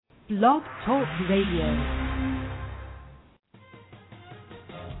Blog Talk Radio.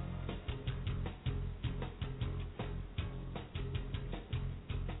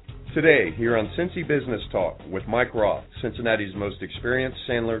 Today, here on Cincy Business Talk with Mike Roth, Cincinnati's most experienced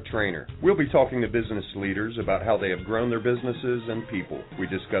Sandler trainer. We'll be talking to business leaders about how they have grown their businesses and people. We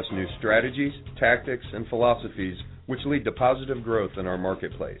discuss new strategies, tactics, and philosophies which lead to positive growth in our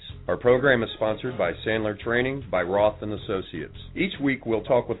marketplace. Our program is sponsored by Sandler Training by Roth & Associates. Each week, we'll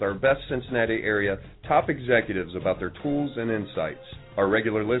talk with our best Cincinnati area top executives about their tools and insights. Our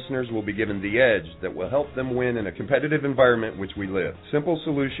regular listeners will be given the edge that will help them win in a competitive environment which we live. Simple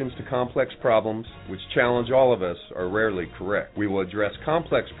solutions to complex problems, which challenge all of us, are rarely correct. We will address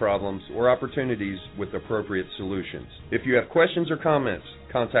complex problems or opportunities with appropriate solutions. If you have questions or comments,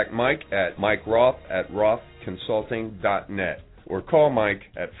 contact Mike at mikeroth@rothconsulting.net or call Mike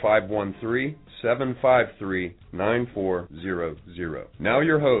at 513-753-9400. Now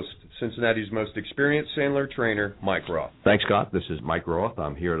your host, Cincinnati's most experienced Sandler trainer, Mike Roth. Thanks, Scott. This is Mike Roth.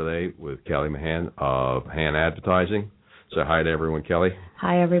 I'm here today with Kelly Mahan of Mahan Advertising. Say hi to everyone, Kelly.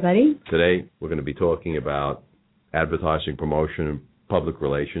 Hi, everybody. Today, we're going to be talking about advertising, promotion, and public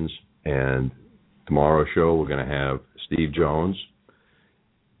relations. And tomorrow's show, we're going to have Steve Jones,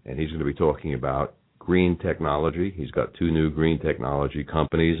 and he's going to be talking about green technology. He's got two new green technology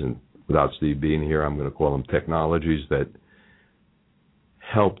companies, and without Steve being here, I'm going to call them technologies that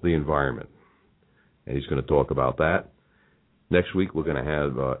help the environment. And he's going to talk about that. Next week, we're going to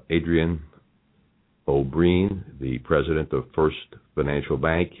have Adrian O'Brien, the president of First Financial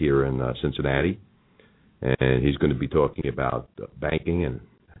Bank here in Cincinnati. And he's going to be talking about banking and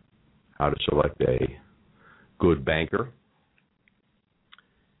how to select a good banker.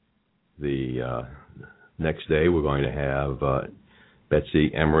 The next day, we're going to have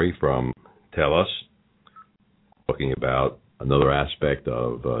Betsy Emery from TELUS talking about another aspect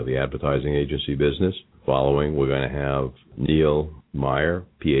of the advertising agency business. Following, we're going to have Neil Meyer,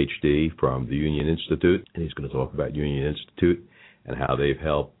 Ph.D. from the Union Institute, and he's going to talk about Union Institute and how they've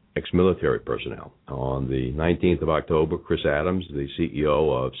helped ex-military personnel. On the 19th of October, Chris Adams, the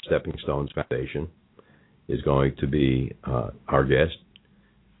CEO of Stepping Stones Foundation, is going to be our guest.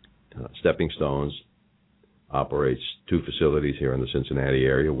 Stepping Stones operates two facilities here in the Cincinnati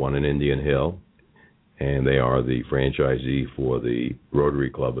area, one in Indian Hill, and they are the franchisee for the Rotary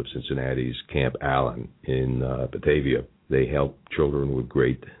Club of Cincinnati's Camp Allen in Batavia. They help children with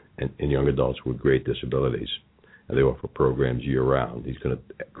and young adults with great disabilities, and they offer programs year-round.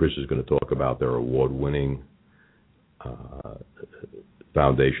 Chris is going to talk about their award-winning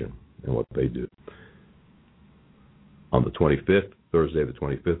foundation and what they do. On the 25th, Thursday the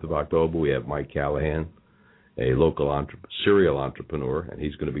 25th of October, we have Mike Callahan, a local serial entrepreneur, and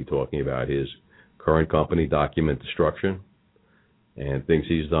he's going to be talking about his current company, Document Destruction, and things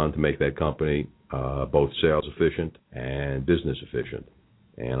he's done to make that company both sales efficient and business efficient.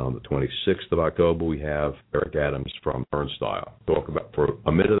 And on the 26th of October, we have Eric Adams from Turnstile. Talk about for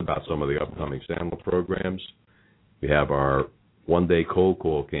a minute about some of the upcoming Sandler programs. We have our one-day cold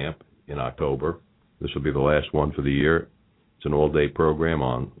call camp in October. This will be the last one for the year. It's an all-day program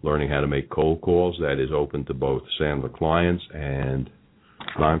on learning how to make cold calls that is open to both Sandler clients and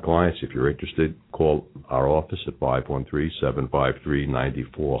non-clients. If you're interested, call our office at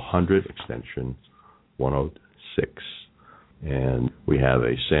 513-753-9400, extension 106. And we have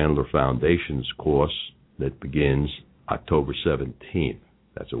a Sandler Foundations course that begins October 17th.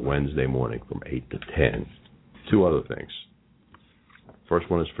 That's a Wednesday morning from 8 to 10. Two other things. First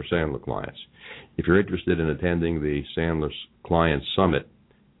one is for Sandler clients. If you're interested in attending the Sandler Client Summit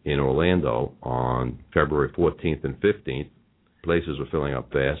in Orlando on February 14th and 15th, places are filling up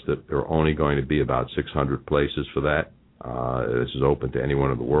fast. There are only going to be about 600 places for that. This is open to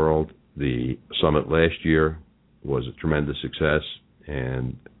anyone in the world. The summit last year was a tremendous success,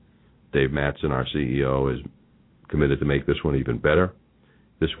 and Dave Mattson, our CEO, is committed to make this one even better.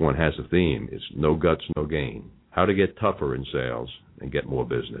 This one has a theme. It's no guts, no gain. How to get tougher in sales and get more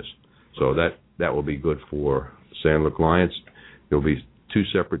business. So that will be good for Sandler clients. There will be two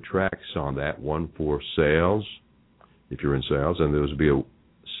separate tracks on that, one for sales, if you're in sales, and there will be a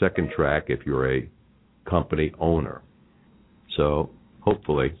second track if you're a company owner. So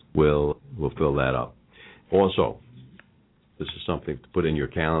hopefully we'll fill that up. Also, this is something to put in your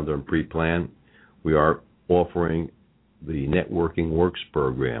calendar and pre-plan. We are offering the Networking Works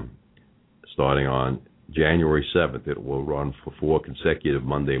program starting on January 7th. It will run for 4 consecutive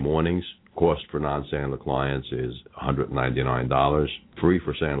Monday mornings. Cost for non-Sandler clients is $199, free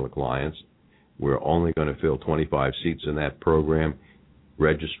for Sandler clients. We're only going to fill 25 seats in that program.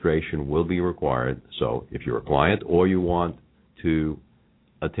 Registration will be required. So if you're a client or you want to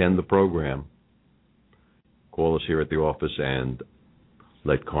attend the program, call us here at the office and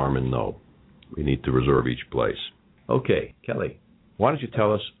let Carmen know. We need to reserve each place. Okay, Kelly, why don't you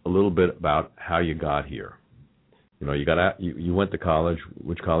tell us a little bit about how you got here? You know, you went to college.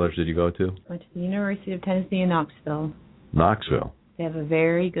 Which college did you go to? I went to the University of Tennessee in Knoxville. Knoxville. They have a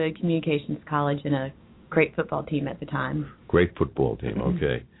very good communications college and a great football team at the time. Great football team,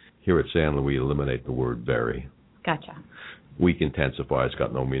 okay. Here at Sandler, we eliminate the word very. Gotcha. Weak intensify. It's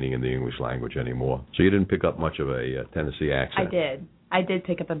got no meaning in the English language anymore. So you didn't pick up much of a Tennessee accent. I did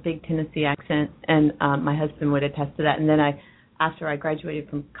pick up a big Tennessee accent, and my husband would attest to that. And then after I graduated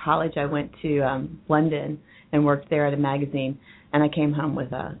from college, I went to London and worked there at a magazine, and I came home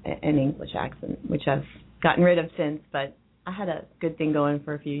with an English accent, which I've gotten rid of since, but I had a good thing going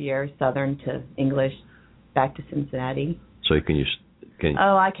for a few years, Southern to English, back to Cincinnati. So can you...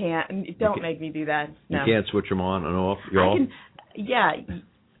 Oh, I can't. Don't make me do that. No. You can't switch them on and off? Yeah.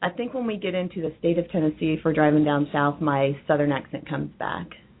 I think when we get into the state of Tennessee, if we're driving down south, my Southern accent comes back.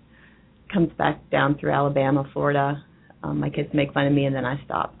 Comes back down through Alabama, Florida. My kids make fun of me, and then I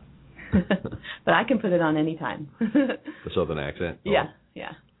stop. But I can put it on any time. The Southern accent? Oh.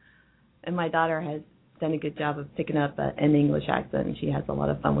 Yeah. And my daughter has done a good job of picking up an English accent, and she has a lot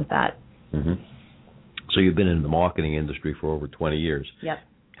of fun with that. Mm-hmm. So you've been in the marketing industry for over 20 years. Yep.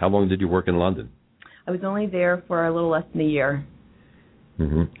 How long did you work in London? I was only there for a little less than a year.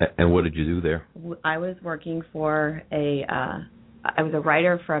 Mm-hmm. And what did you do there? I was working for I was a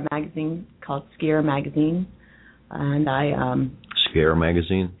writer for a magazine called Skier Magazine, and I Skier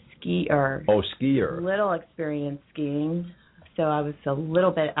Magazine? Skier. Oh, Skier. Little experience skiing, so I was a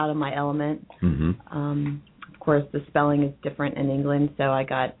little bit out of my element. Mm-hmm. Of course, the spelling is different in England, so I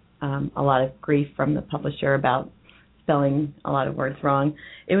got a lot of grief from the publisher about spelling a lot of words wrong.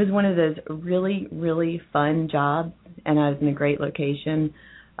 It was one of those really, really fun jobs, and I was in a great location.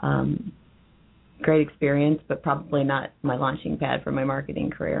 Great experience, but probably not my launching pad for my marketing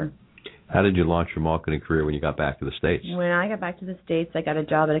career. How did you launch your marketing career when you got back to the States? When I got back to the States, I got a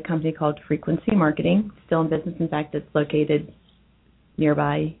job at a company called Frequency Marketing, still in business. In fact, it's located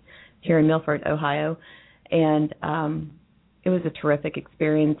nearby here in Milford, Ohio. And it was a terrific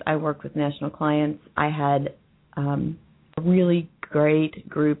experience. I worked with national clients. I had a really great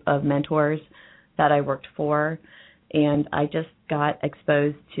group of mentors that I worked for, and I just got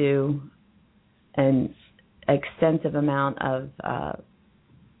exposed to an extensive amount of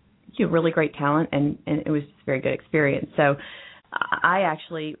really great talent, and it was just a very good experience. So I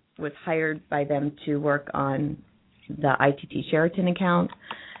actually was hired by them to work on the ITT Sheraton account,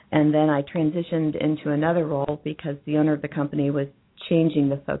 and then I transitioned into another role because the owner of the company was changing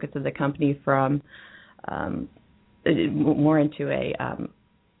the focus of the company from more into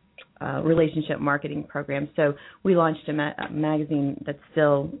a relationship marketing program. So we launched a magazine that's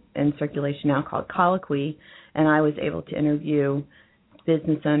still in circulation now called Colloquy, and I was able to interview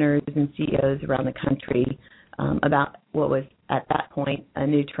business owners and CEOs around the country about what was at that point a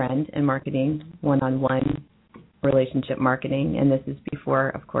new trend in marketing, one-on-one relationship marketing, and this is before,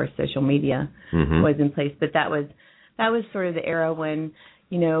 of course, social media was in place. But that was sort of the era when,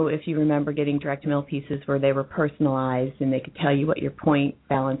 if you remember getting direct mail pieces where they were personalized and they could tell you what your point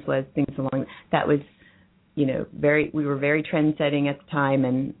balance was, things along that was, we were very trend setting at the time,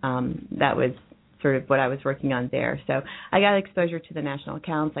 and that was sort of what I was working on there. So I got exposure to the national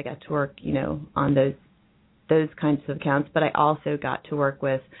accounts. I got to work, on those kinds of accounts, but I also got to work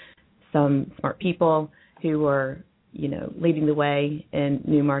with some smart people who were, leading the way in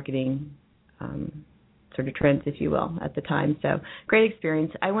new marketing sort of trends, if you will, at the time. So great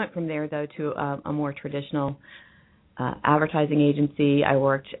experience. I went from there, though, to a more traditional advertising agency. I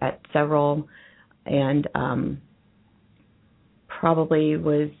worked at several and probably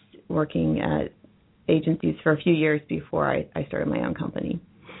was working at agencies for a few years before I started my own company.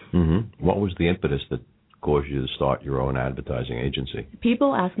 Mm-hmm. What was the impetus that caused you to start your own advertising agency?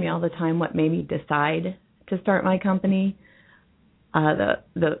 People ask me all the time what made me decide to start my company.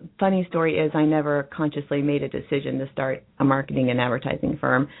 The funny story is I never consciously made a decision to start a marketing and advertising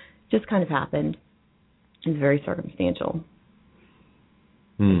firm. It just kind of happened. It's very circumstantial.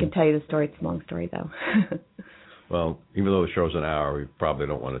 I can tell you the story. It's a long story, though. Well, even though the show's an hour, we probably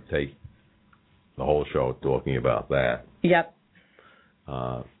don't want to take the whole show talking about that. Yep.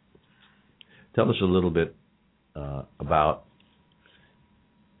 Tell us a little bit about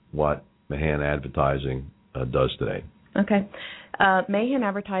what Mahan Advertising does today. Okay. Mahan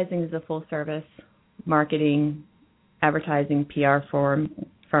Advertising is a full-service marketing, advertising, PR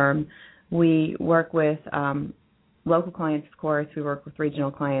firm. We work with local clients, of course. We work with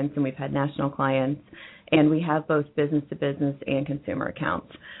regional clients, and we've had national clients. And we have both business-to-business and consumer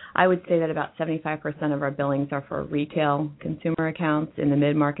accounts. I would say that about 75% of our billings are for retail consumer accounts in the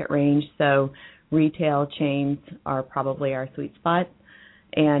mid-market range. So retail chains are probably our sweet spot.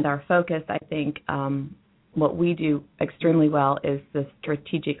 And our focus, I think, what we do extremely well is the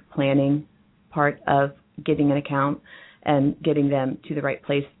strategic planning part of getting an account and getting them to the right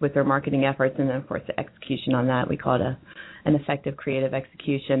place with their marketing efforts, and then, of course, the execution on that. We call it an effective creative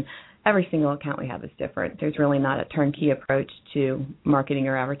execution. Every single account we have is different. There's really not a turnkey approach to marketing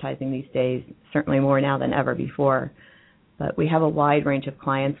or advertising these days, certainly more now than ever before. But we have a wide range of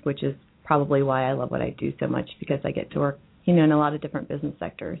clients, which is probably why I love what I do so much, because I get to work, in a lot of different business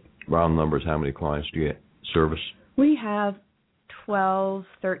sectors. Round numbers, how many clients do you service? We have 12,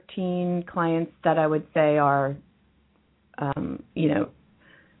 13 clients that I would say are,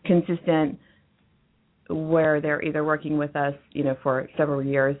 consistent, where they're either working with us, for several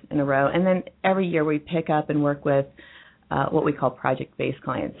years in a row. And then every year we pick up and work with what we call project-based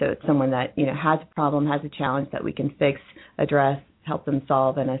clients. So it's someone that, has a problem, has a challenge that we can fix, address, help them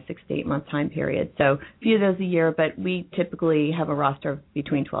solve in a 6 to 8 month time period. So a few of those a year, but we typically have a roster of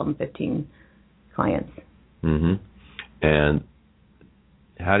between 12 and 15 clients. Mm-hmm. And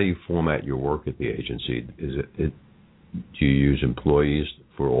how do you format your work at the agency? Do you use employees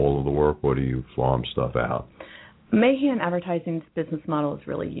for all of the work, or do you farm stuff out? Mahan Advertising's business model is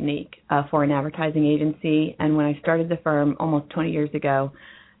really unique for an advertising agency. And when I started the firm almost 20 years ago,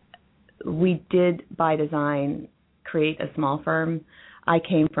 we did, by design, create a small firm. I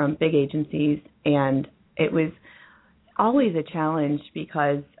came from big agencies, and it was always a challenge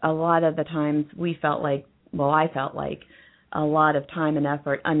because a lot of the times I felt like a lot of time and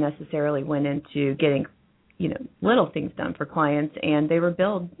effort unnecessarily went into getting little things done for clients, and they were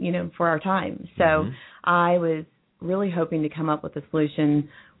billed, for our time. So I was really hoping to come up with a solution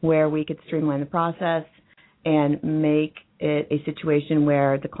where we could streamline the process and make it a situation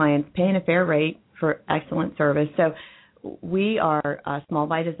where the client's paying a fair rate for excellent service. So we are small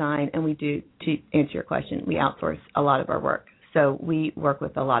by design, and we do, to answer your question, we outsource a lot of our work. So we work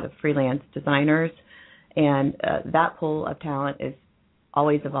with a lot of freelance designers, and that pool of talent is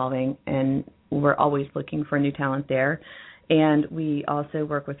always evolving, and we're always looking for new talent there. And we also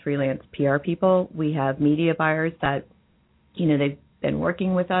work with freelance PR people. We have media buyers that, they've been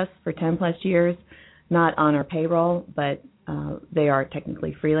working with us for 10 plus years, not on our payroll, but they are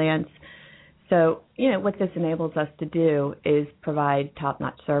technically freelance. So, what this enables us to do is provide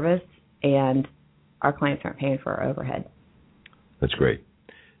top-notch service, and our clients aren't paying for our overhead. That's great.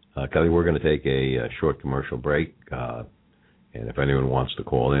 Kelly, we're going to take a short commercial break. And if anyone wants to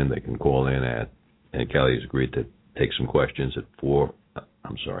call in, they can call in and Kelly has agreed to take some questions at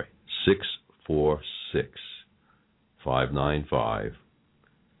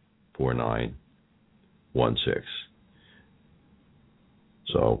 646-595-4916.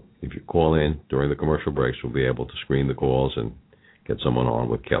 So if you call in during the commercial breaks, we'll be able to screen the calls and get someone on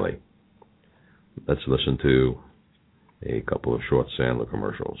with Kelly. Let's listen to a couple of short Sandler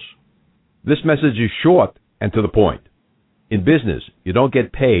commercials. This message is short and to the point. In business, you don't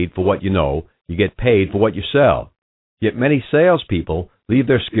get paid for what you know, you get paid for what you sell. Yet many salespeople leave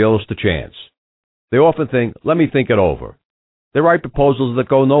their skills to chance. They often think, let me think it over. They write proposals that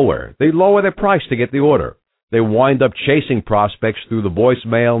go nowhere. They lower their price to get the order. They wind up chasing prospects through the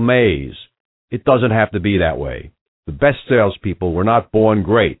voicemail maze. It doesn't have to be that way. The best salespeople were not born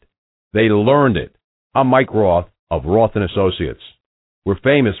great. They learned it. I'm Mike Roth of Roth & Associates. We're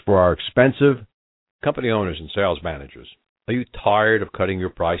famous for our expensive company owners and sales managers. Are you tired of cutting your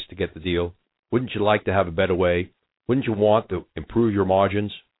price to get the deal? Wouldn't you like to have a better way? Wouldn't you want to improve your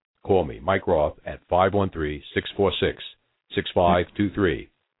margins? Call me, Mike Roth, at 513-646-6523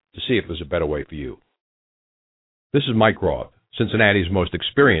 to see if there's a better way for you. This is Mike Roth, Cincinnati's most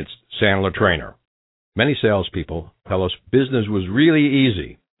experienced Sandler trainer. Many salespeople tell us business was really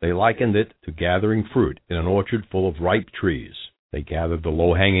easy. They likened it to gathering fruit in an orchard full of ripe trees. They gathered the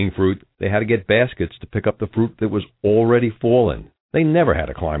low-hanging fruit. They had to get baskets to pick up the fruit that was already fallen. They never had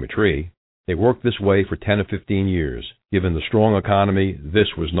to climb a tree. They worked this way for 10 or 15 years. Given the strong economy,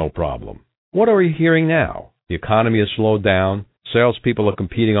 this was no problem. What are we hearing now? The economy has slowed down. Salespeople are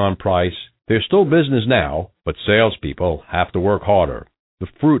competing on price. There's still business now, but salespeople have to work harder. The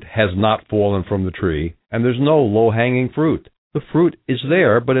fruit has not fallen from the tree, and there's no low-hanging fruit. The fruit is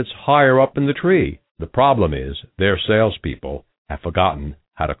there, but it's higher up in the tree. The problem is their salespeople have forgotten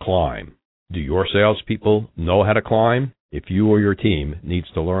how to climb. Do your salespeople know how to climb? If you or your team needs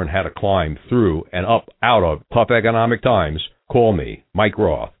to learn how to climb through and up out of tough economic times, call me, Mike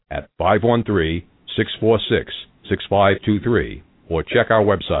Roth, at 513-646-6523 888-646-6523 or check our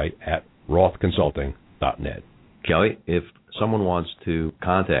website at rothconsulting.net. Kelly, if someone wants to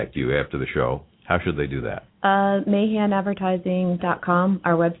contact you after the show, how should they do that? MahanAdvertising.com.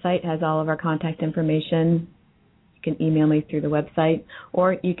 Our website has all of our contact information. You can email me through the website,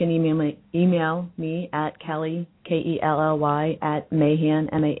 or you can email me at Kelly, Kelly, at Mahan,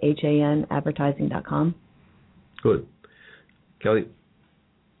 Mahan, advertising.com. Good. Kelly,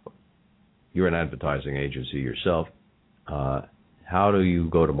 you're an advertising agency yourself. How do you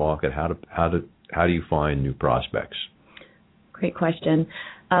go to market? How do you find new prospects? Great question.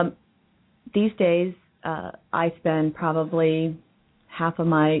 These days, I spend probably half of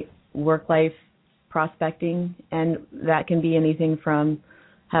my work life prospecting, and that can be anything from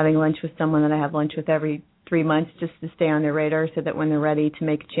having lunch with someone that I have lunch with every 3 months just to stay on their radar so that when they're ready to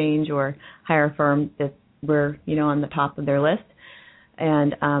make a change or hire a firm that we're, on the top of their list.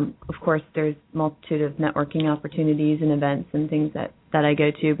 And, of course, there's a multitude of networking opportunities and events and things that I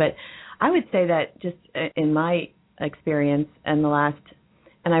go to. But I would say that just in my experience in the last,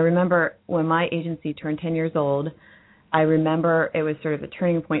 and I remember when my agency turned 10 years old, I remember it was sort of a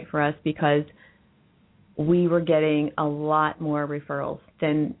turning point for us because we were getting a lot more referrals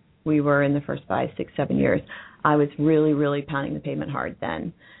than we were in the first 5, 6, 7 years. I was really, really pounding the pavement hard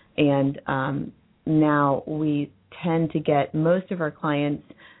then. And now we tend to get most of our clients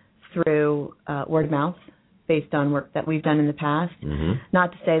through word of mouth based on work that we've done in the past. Mm-hmm.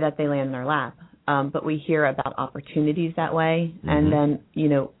 Not to say that they land in our lap, but we hear about opportunities that way, mm-hmm. and then,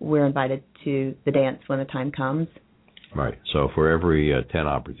 we're invited to the dance when the time comes. Right. So for every 10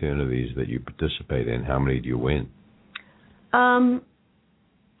 opportunities that you participate in, how many do you win?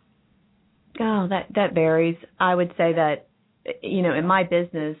 That varies. I would say that, in my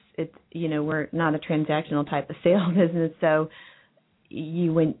business, it's, we're not a transactional type of sale business. So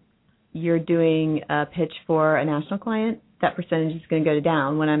when you're doing a pitch for a national client, that percentage is going to go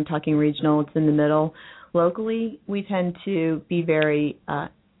down. When I'm talking regional, it's in the middle. Locally, we tend to be very,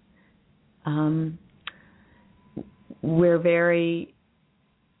 we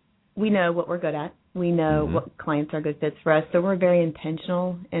know what we're good at. We know mm-hmm. what clients are good fits for us. So we're very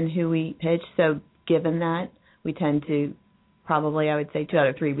intentional in who we pitch. So given that, we tend to probably, I would say, 2 out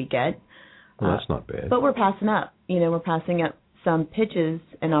of 3 we get. Well, that's not bad. But we're passing up. We're passing up some pitches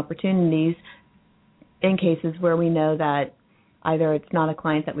and opportunities in cases where we know that either it's not a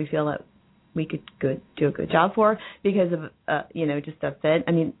client that we feel that we could do a good job for because of, just a fit.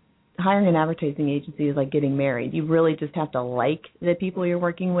 I mean, hiring an advertising agency is like getting married. You really just have to like the people you're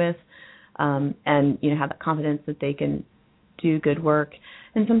working with and, have the confidence that they can do good work.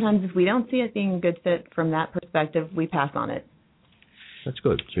 And sometimes if we don't see it being a good fit from that perspective, we pass on it. That's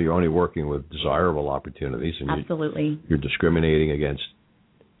good. So you're only working with desirable opportunities. And absolutely. You're discriminating against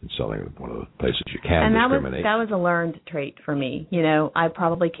selling one of the places you can discriminate. And that was a learned trait for me. I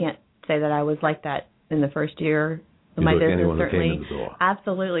probably can't say that I was like that in the first year of my business. Anyone certainly. Who came in the door.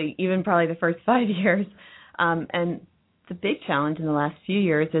 Absolutely. Even probably the first 5 years. And the big challenge in the last few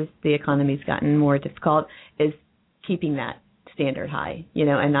years as the economy's gotten more difficult is keeping that standard high,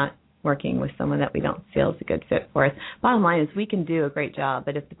 and not working with someone that we don't feel is a good fit for us. Bottom line is we can do a great job,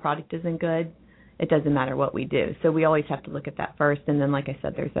 but if the product isn't good, it doesn't matter what we do. So we always have to look at that first. And then, like I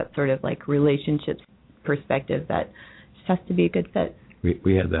said, there's that sort of like relationships perspective that just has to be a good fit.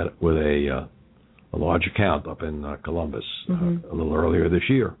 We had that with a large account up in Columbus mm-hmm. A little earlier this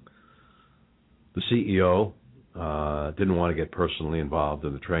year. The CEO didn't want to get personally involved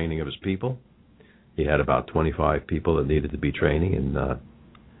in the training of his people. He had about 25 people that needed to be training, and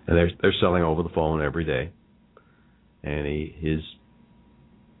they're selling over the phone every day. And his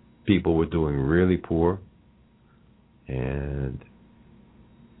people were doing really poor, and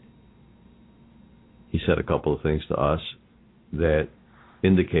he said a couple of things to us that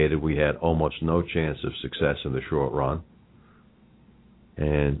indicated we had almost no chance of success in the short run.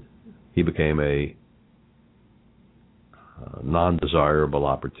 And he became a non-desirable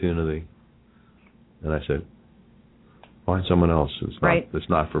opportunity. And I said, find someone else. It's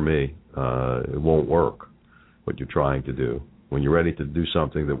not for me. It won't work, what you're trying to do. When you're ready to do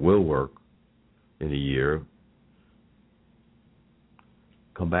something that will work in a year,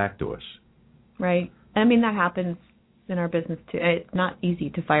 come back to us. Right. I mean, that happens in our business too. It's not easy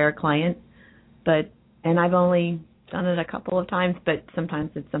to fire a client, and I've only done it a couple of times, but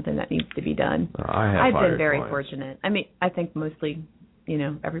sometimes it's something that needs to be done. I've been very clients. fortunate. I mean, I think mostly,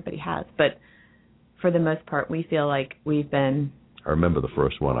 everybody has, but for the most part, we feel like we've been. I remember the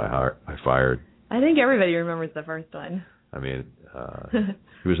first one I fired. I think everybody remembers the first one. I mean,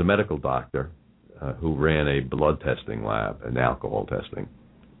 he was a medical doctor who ran a blood testing lab and alcohol testing.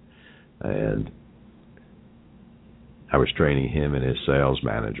 And I was training him and his sales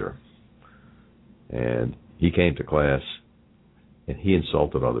manager. And he came to class, and he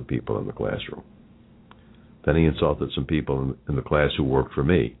insulted other people in the classroom. Then he insulted some people in the class who worked for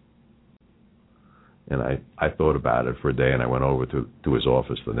me. And I thought about it for a day, and I went over to his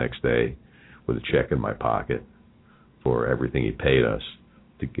office the next day with a check in my pocket for everything he paid us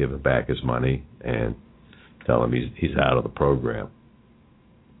to give him back his money and tell him he's out of the program.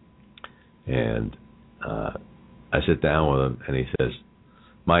 And I sit down with him, and he says,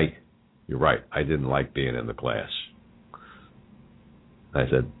 "Mike, you're right. I didn't like being in the class." I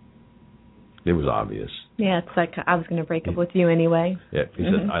said, "It was obvious." Yeah, it's like I was going to break up with you anyway. Yeah, he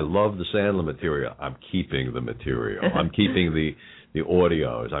said, "I love the Sandler material. I'm keeping the material. I'm keeping the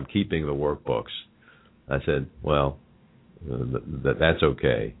audios. I'm keeping the workbooks." I said, "Well, that's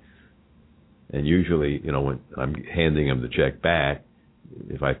okay." And usually, when I'm handing him the check back,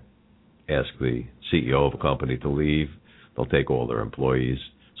 if I ask the CEO of a company to leave, they'll take all their employees.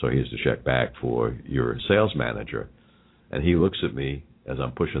 So here's the check back for your sales manager. And he looks at me as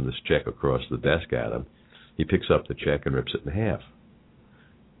I'm pushing this check across the desk at him. He picks up the check and rips it in half.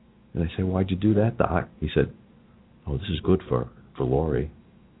 And I say, "Why'd you do that, Doc?" He said, "Oh, this is good for Lori.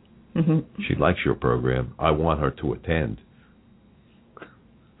 She likes your program. I want her to attend.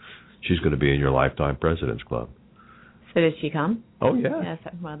 She's going to be in your Lifetime President's Club." So did she come? Oh, yeah.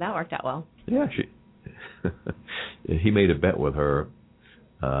 Yes. Well, that worked out well. Yeah, he made a bet with her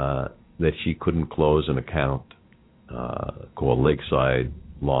that she couldn't close an account called Lakeside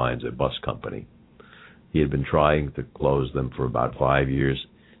Lines, a bus company. He had been trying to close them for about 5 years,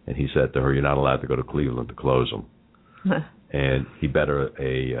 and he said to her, "You're not allowed to go to Cleveland to close them." And he bet her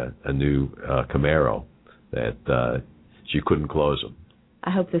a new Camaro that she couldn't close them. I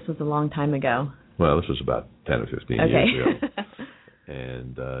hope this was a long time ago. Well, this was about 10 or 15 years ago.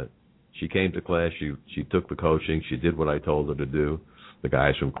 And she came to class. She took the coaching. She did what I told her to do. The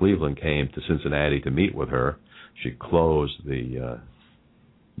guys from Cleveland came to Cincinnati to meet with her. She closed the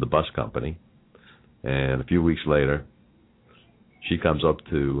bus company. And a few weeks later, she comes up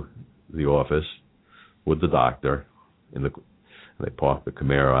to the office with the doctor. And they park the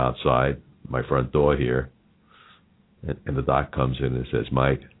Camaro outside my front door here. And the doc comes in and says,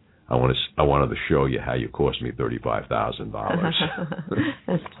 "Mike, I wanted to show you how you cost me $35,000.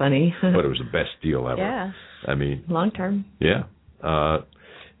 That's funny. But it was the best deal ever. Yeah. I mean, long term. Yeah.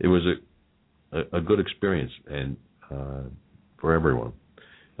 It was a good experience and for everyone.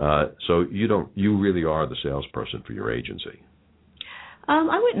 So you really are the salesperson for your agency.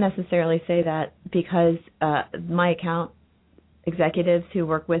 I wouldn't necessarily say that because my account executives who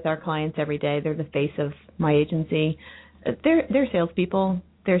work with our clients every day, they're the face of my agency. They're salespeople.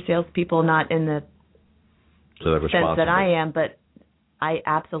 They're salespeople, not in the sense that I am, but I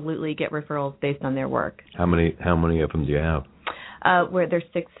absolutely get referrals based on their work. How many of them do you have? Where there's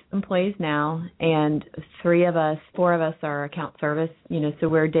 6 employees now, and 4 of us are account service. So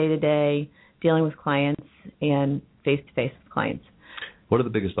we're day to day dealing with clients and face to face with clients. What are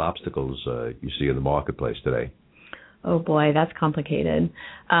the biggest obstacles you see in the marketplace today? Oh boy, that's complicated.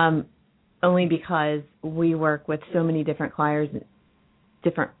 Only because we work with so many different clients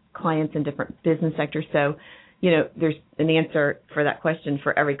in different business sectors. So, there's an answer for that question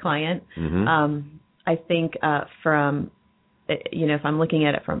for every client. Mm-hmm. I think if I'm looking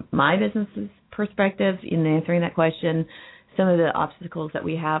at it from my business's perspective in answering that question, some of the obstacles that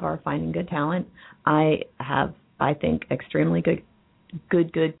we have are finding good talent. I think, extremely good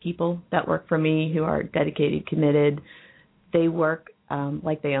people that work for me who are dedicated, committed. They work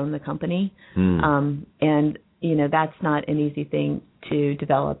like they own the company. And, that's not an easy thing to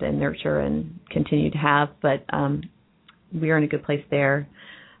develop and nurture and continue to have, but we're in a good place there.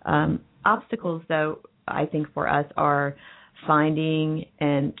 Obstacles, though, I think for us are finding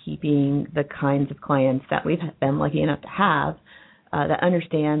and keeping the kinds of clients that we've been lucky enough to have that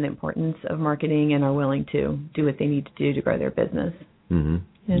understand the importance of marketing and are willing to do what they need to do to grow their business. Mm-hmm.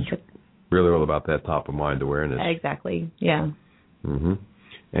 It's really all about that top-of-mind awareness. Exactly, yeah. Mm-hmm.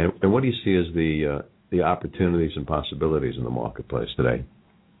 And what do you see as the opportunities and possibilities in the marketplace today?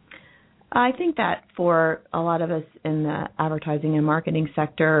 I think that for a lot of us in the advertising and marketing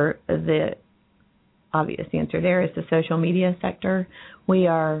sector, the obvious answer there is the social media sector. We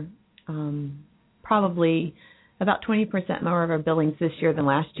are probably about 20% more of our billings this year than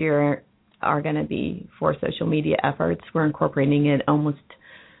last year are going to be for social media efforts. We're incorporating it almost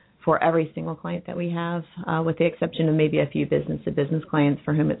for every single client that we have, with the exception of maybe a few business-to-business clients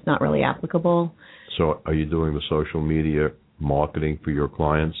for whom it's not really applicable. So are you doing the social media marketing for your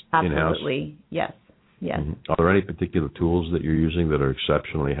clients in-house? Absolutely, yes. Mm-hmm. Are there any particular tools that you're using that are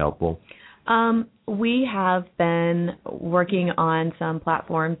exceptionally helpful? We have been working on some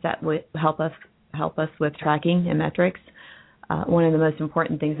platforms that would help us with tracking and metrics. One of the most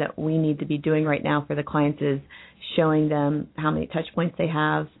important things that we need to be doing right now for the clients is showing them how many touch points they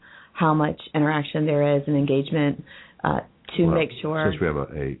have, how much interaction there is and engagement make sure. Since we have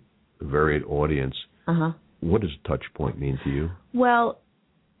a varied audience, what does touch point mean to you? Well,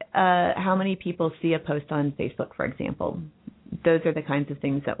 how many people see a post on Facebook, for example? Those are the kinds of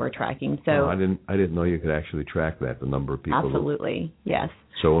things that we're tracking. So I didn't know you could actually track that, the number of people. Absolutely, yes.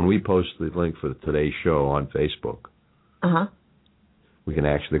 So when we post the link for today's show on Facebook, we can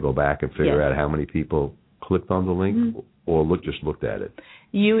actually go back and figure out how many people clicked on the link or just looked at it.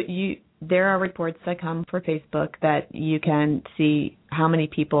 There are reports that come for Facebook that you can see how many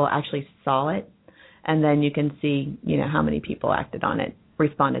people actually saw it, and then you can see, how many people acted on it,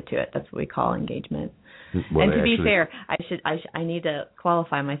 responded to it. That's what we call engagement. Well, and to be fair, I need to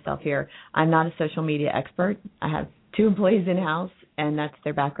qualify myself here. I'm not a social media expert. I have 2 employees in-house, and that's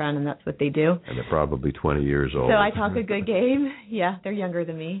their background, and that's what they do. And they're probably 20 years old. So I talk a good game. Yeah, they're younger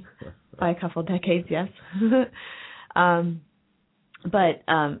than me by a couple decades, yes. But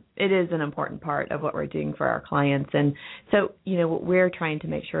it is an important part of what we're doing for our clients. And so, what we're trying to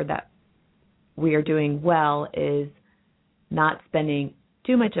make sure that we are doing well is not spending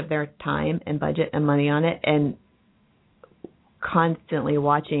too much of their time and budget and money on it, and constantly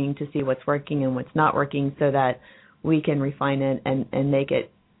watching to see what's working and what's not working so that we can refine it and make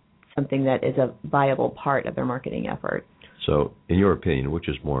it something that is a viable part of their marketing effort. So in your opinion, which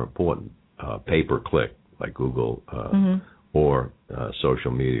is more important, pay-per-click like Google or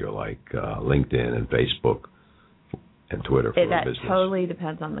social media like LinkedIn and Facebook and Twitter for that business? Totally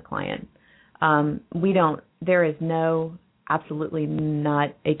depends on the client. There is absolutely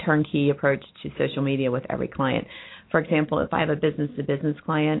not a turnkey approach to social media with every client. For example, if I have a business-to-business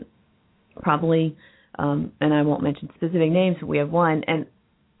client, probably, and I won't mention specific names, but we have one, and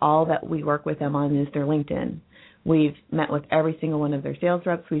all that we work with them on is their LinkedIn. We've met with every single one of their sales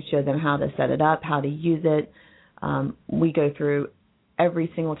reps. We show them how to set it up, how to use it. We go through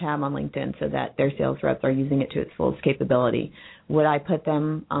every single tab on LinkedIn so that their sales reps are using it to its fullest capability. Would I put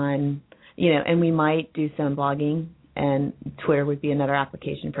them on, and we might do some blogging, and Twitter would be another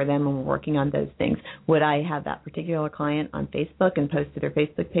application for them, and we're working on those things. Would I have that particular client on Facebook and post to their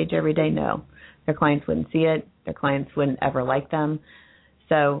Facebook page every day? No. Their clients wouldn't see it. Their clients wouldn't ever like them.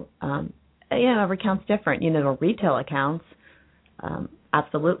 So, every account's different. The retail accounts,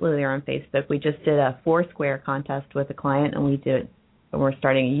 absolutely they're on Facebook. We just did a Foursquare contest with a client, and we're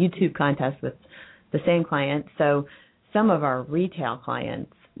starting a YouTube contest with the same client. So some of our retail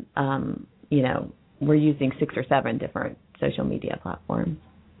clients, we're using 6 or 7 different social media platforms.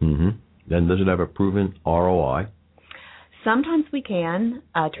 Then does it have a proven ROI? Sometimes we can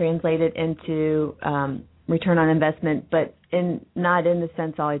translate it into return on investment, but not in the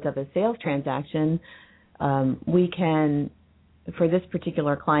sense always of a sales transaction. We can, for this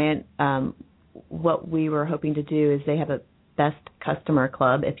particular client, what we were hoping to do is they have a best customer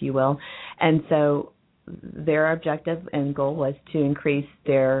club, if you will, and so their objective and goal was to increase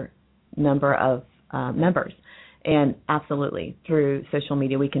their number of members. And absolutely, through social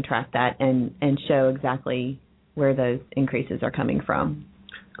media, we can track that and show exactly where those increases are coming from.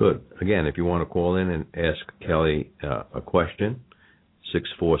 Good. Again, if you want to call in and ask Kelly a question,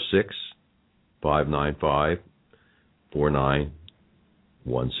 646-595-4916.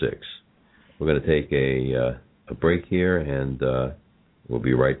 We're going to take a break here, and we'll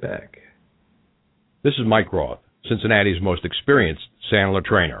be right back. This is Mike Roth, Cincinnati's most experienced Sandler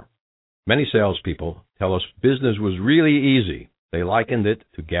trainer. Many salespeople tell us business was really easy. They likened it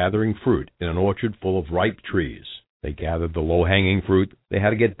to gathering fruit in an orchard full of ripe trees. They gathered the low-hanging fruit. They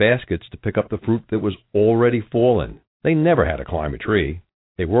had to get baskets to pick up the fruit that was already fallen. They never had to climb a tree.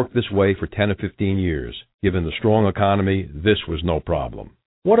 They worked this way for 10 or 15 years. Given the strong economy, this was no problem.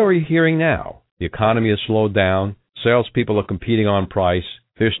 What are we hearing now? The economy has slowed down. Salespeople are competing on price.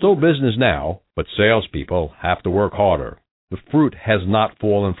 There's still business now, but salespeople have to work harder. The fruit has not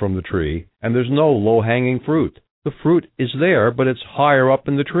fallen from the tree, and there's no low-hanging fruit. The fruit is there, but it's higher up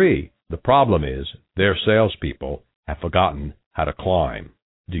in the tree. The problem is their salespeople have forgotten how to climb.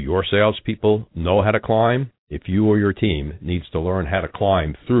 Do your salespeople know how to climb? If you or your team needs to learn how to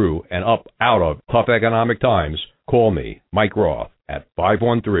climb through and up out of tough economic times, call me, Mike Roth, at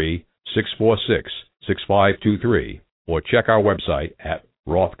 513-646-6523, or check our website at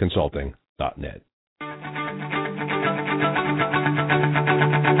rothconsulting.net.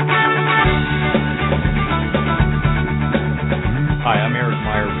 Hi, I'm Eric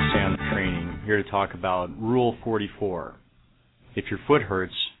Meyer with Sandler Training, here to talk about Rule 44. If your foot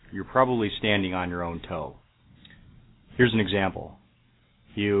hurts, you're probably standing on your own toe. Here's an example.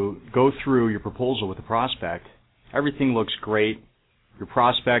 You go through your proposal with the prospect. Everything looks great. Your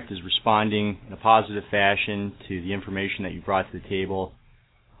prospect is responding in a positive fashion to the information that you brought to the table.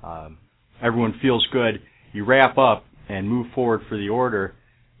 Everyone feels good. You wrap up and move forward for the order,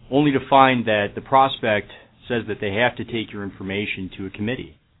 only to find that the prospect says that they have to take your information to a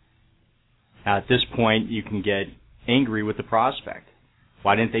committee. At this point, you can get angry with the prospect.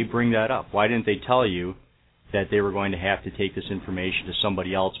 Why didn't they bring that up? Why didn't they tell you that they were going to have to take this information to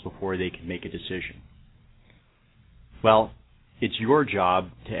somebody else before they could make a decision? Well, it's your job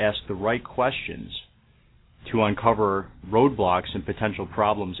to ask the right questions to uncover roadblocks and potential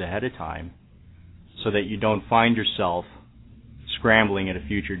problems ahead of time so that you don't find yourself scrambling at a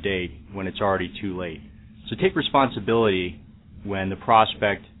future date when it's already too late. So take responsibility when the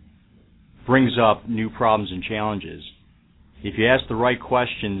prospect brings up new problems and challenges. If you ask the right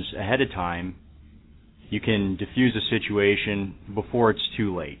questions ahead of time, you can diffuse the situation before it's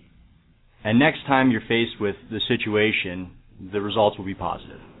too late. And next time you're faced with the situation, the results will be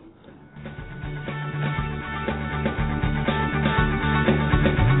positive.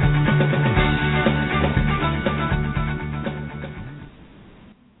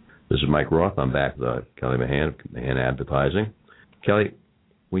 This is Mike Roth. I'm back with Kelly Mahan of Mahan Advertising. Kelly,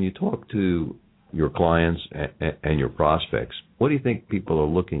 when you talk to your clients and your prospects, what do you think people are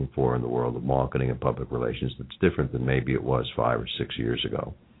looking for in the world of marketing and public relations that's different than maybe it was 5 or 6 years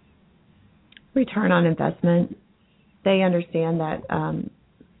ago? Return on investment. They understand that,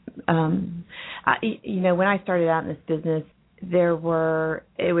 when I started out in this business, the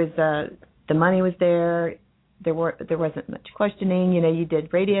money was there. There wasn't much questioning. You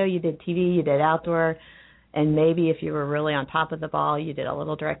did radio, you did TV, you did outdoor, and maybe if you were really on top of the ball, you did a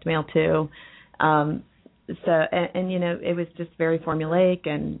little direct mail too. It was just very formulaic,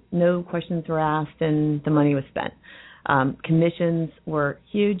 and no questions were asked, and the money was spent. Commissions were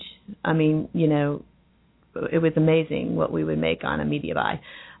huge. I mean, it was amazing what we would make on a media buy.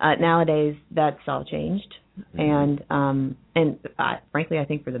 Nowadays, that's all changed, and frankly, I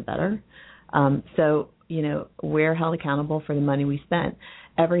think for the better. We're held accountable for the money we spent.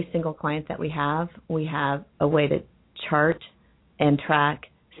 Every single client that we have a way to chart and track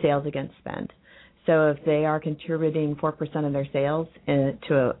sales against spend. So if they are contributing 4% of their sales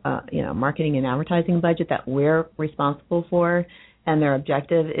to a marketing and advertising budget that we're responsible for, and their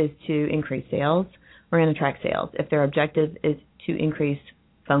objective is to increase sales, we're going to track sales. If their objective is to increase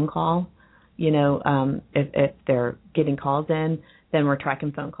phone call, if they're getting calls in, then we're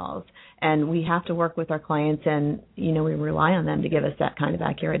tracking phone calls. And we have to work with our clients, and, we rely on them to give us that kind of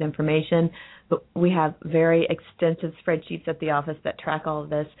accurate information. But we have very extensive spreadsheets at the office that track all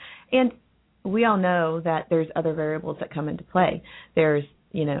of this. And we all know that there's other variables that come into play. There's,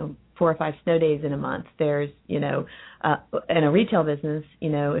 4 or 5 snow days in a month. There's, in a retail business,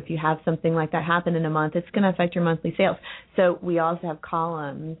 if you have something like that happen in a month, it's going to affect your monthly sales. So we also have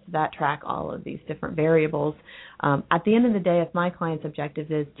columns that track all of these different variables. At the end of the day, if my client's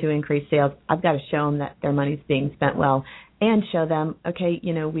objective is to increase sales, I've got to show them that their money's being spent well, and show them, okay,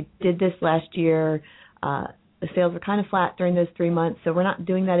 we did this last year. The sales were kind of flat during those 3 months, so we're not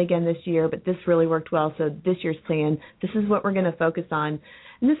doing that again this year, but this really worked well, so this year's plan, this is what we're going to focus on.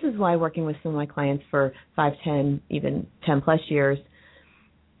 And this is why working with some of my clients for 5, 10, even 10-plus years,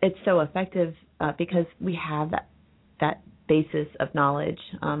 it's so effective because we have that basis of knowledge.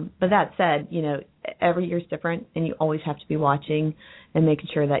 But that said, every year's different, and you always have to be watching and making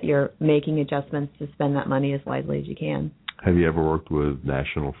sure that you're making adjustments to spend that money as wisely as you can. Have you ever worked with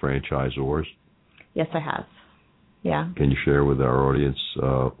national franchisors? Yes, I have. Yeah. Can you share with our audience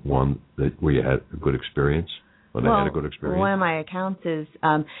one where you had a good experience? Or they had a good experience? One of my accounts is,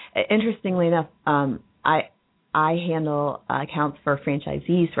 interestingly enough, I handle accounts for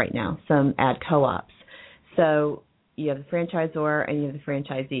franchisees right now, some ad co-ops. So you have the franchisor and you have the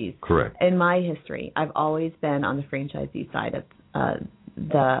franchisees. Correct. In my history, I've always been on the franchisee side of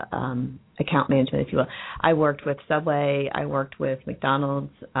the account management, if you will. I worked with Subway, I worked with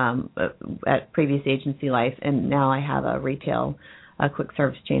McDonald's at previous agency life, and now I have a retail quick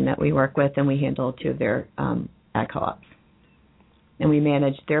service chain that we work with, and we handle 2 of their ad co-ops. And we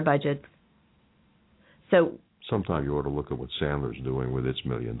manage their budgets. So sometime you ought to look at what Sandler's doing with its $1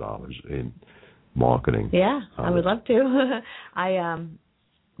 million in marketing. Yeah, I would love to.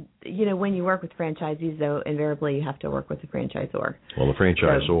 When you work with franchisees, though, invariably you have to work with the franchisor. Well, the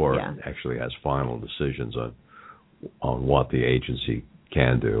franchisor actually has final decisions on what the agency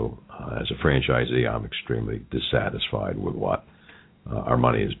can do. As a franchisee, I'm extremely dissatisfied with what our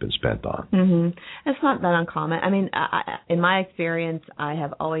money has been spent on. Mm-hmm. It's not that uncommon. I mean, in my experience, I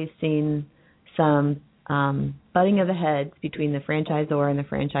have always seen some butting of the heads between the franchisor and the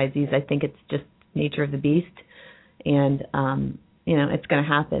franchisees. I think it's just nature of the beast, and it's going to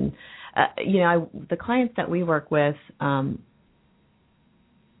happen. The clients that we work with,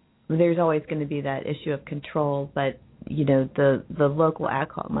 there's always going to be that issue of control, but the local ad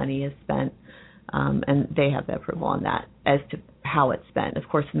call money is spent, and they have the approval on that as to how it's spent. Of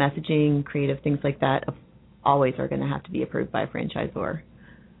course, messaging, creative things like that always are going to have to be approved by a franchisor,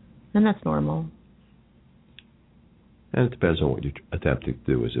 and that's normal. And it depends on what you're attempting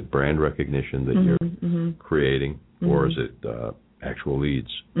to do. Is it brand recognition that you're creating, or is it actual leads?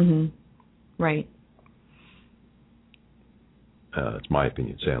 Right. It's my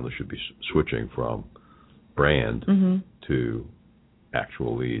opinion Sandler should be switching from brand to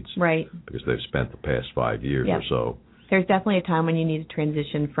actual leads. Right. Because they've spent the past 5 years or so. There's definitely a time when you need to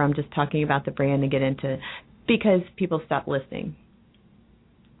transition from just talking about the brand and get into, because people stop listening.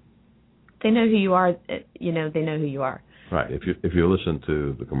 They know who you are. They know who you are. Right. If you listen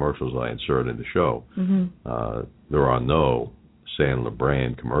to the commercials I insert in the show, there are no Sandler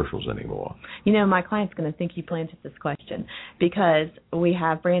brand commercials anymore. My client's going to think you planted this question, because we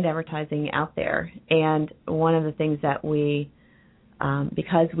have brand advertising out there, and one of the things that we,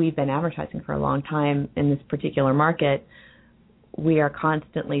 because we've been advertising for a long time in this particular market, we are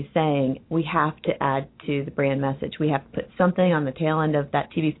constantly saying we have to add to the brand message. We have to put something on the tail end of that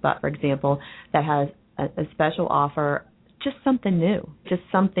TV spot, for example, that has a special offer, just something new, just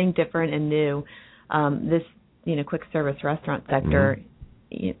something different and new. This, quick service restaurant sector,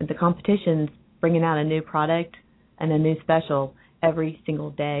 the competition's bringing out a new product and a new special every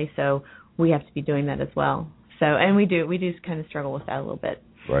single day, so we have to be doing that as well. So, and we do kind of struggle with that a little bit.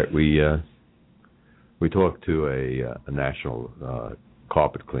 Right. We talked to a national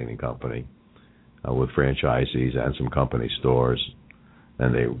carpet cleaning company with franchisees and some company stores,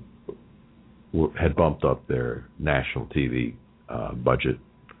 and they had bumped up their national TV budget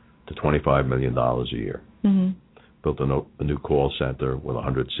to $25 million a year. Built a new call center with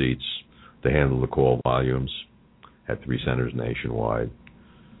 100 seats to handle the call volumes, had 3 centers nationwide,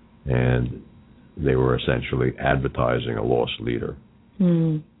 and they were essentially advertising a lost leader.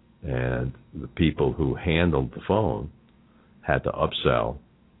 And the people who handled the phone had to upsell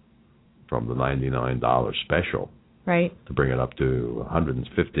from the $99 special to bring it up to $150,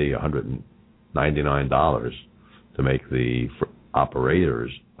 $199 to make the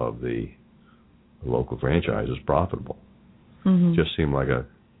operators of the local franchises profitable. Just seemed like a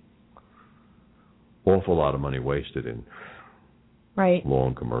awful lot of money wasted in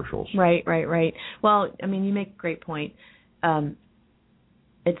long commercials. Right. Well, I mean, you make a great point.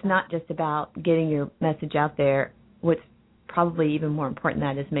 It's not just about getting your message out there. What's probably even more important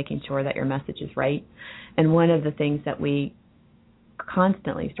than that is making sure that your message is right. And one of the things that we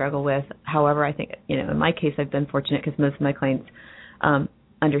constantly struggle with, however, I think, in my case, I've been fortunate because most of my clients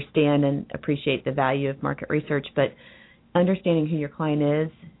understand and appreciate the value of market research, but understanding who your client is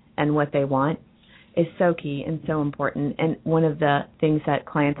and what they want is so key and so important. And one of the things that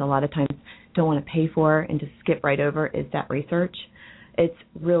clients a lot of times don't want to pay for and just skip right over is that research. It's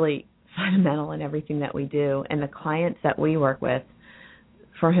really fundamental in everything that we do. And the clients that we work with,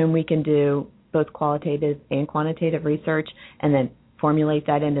 for whom we can do both qualitative and quantitative research and then formulate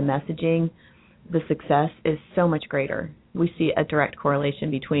that into messaging, the success is so much greater. We see a direct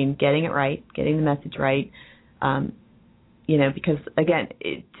correlation between getting it right, getting the message right, because again,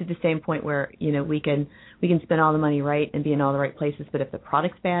 to the same point where we can spend all the money right and be in all the right places, but if the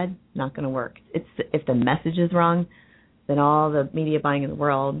product's bad, not going to work. If the message is wrong, then all the media buying in the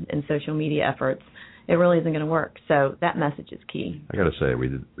world and social media efforts, it really isn't going to work. So that message is key. I got to say, we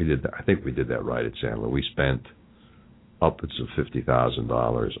did. I think we did that right at Sandler. We spent upwards of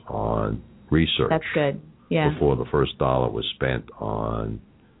 $50,000 on research. That's good. Yeah. Before the first dollar was spent on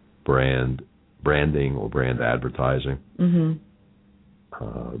branding or brand advertising. And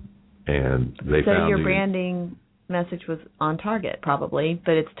they found your branding message was on target, probably,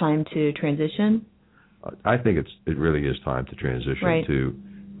 but it's time to transition. I think it really is time to transition to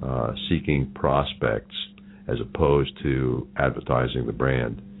seeking prospects as opposed to advertising the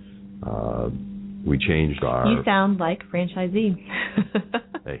brand. We changed our... You sound like a franchisee.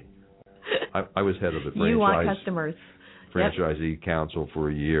 Hey, I was head of the You want customers. Franchisee council for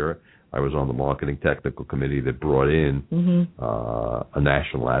a year. I was on the marketing technical committee that brought in a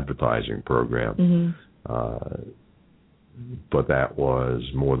national advertising program. but that was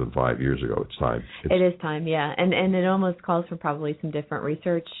more than 5 years ago. It's time. It is time, yeah. And it almost calls for probably some different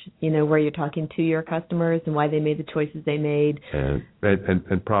research, where you're talking to your customers and why they made the choices they made. And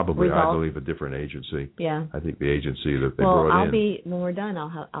probably, Results. I believe, a different agency. Yeah. I think the agency that they brought in. When we're done,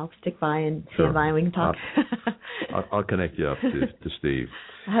 I'll stick by and Sure. stand by and we can talk. I'll connect you up to Steve.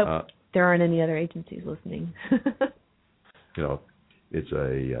 I hope there aren't any other agencies listening. It's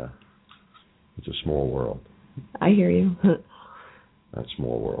a small world. I hear you. That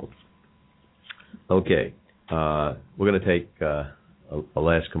small world. Okay, we're going to take a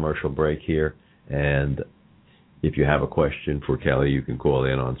last commercial break here, and if you have a question for Kelly, you can call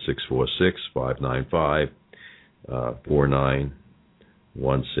in on 646-595-4916.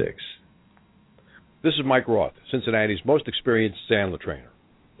 This is Mike Roth, Cincinnati's most experienced Sandler trainer.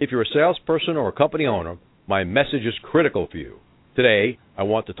 If you're a salesperson or a company owner, my message is critical for you. Today, I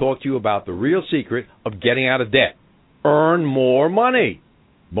want to talk to you about the real secret of getting out of debt. Earn more money.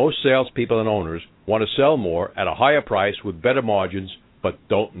 Most salespeople and owners want to sell more at a higher price with better margins, but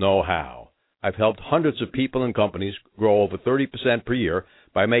don't know how. I've helped hundreds of people and companies grow over 30% per year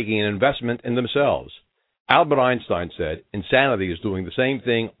by making an investment in themselves. Albert Einstein said, insanity is doing the same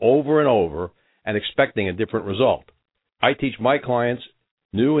thing over and over and expecting a different result. I teach my clients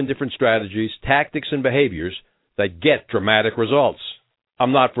new and different strategies, tactics, and behaviors that get dramatic results.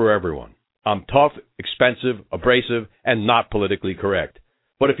 I'm not for everyone. I'm tough, expensive, abrasive, and not politically correct.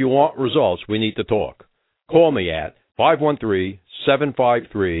 But if you want results, we need to talk. Call me at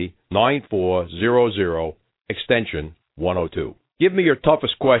 513-753-9400, extension 102. Give me your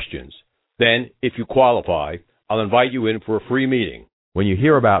toughest questions. Then, if you qualify, I'll invite you in for a free meeting. When you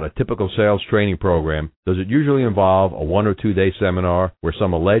hear about a typical sales training program, does it usually involve a 1 or 2 day seminar where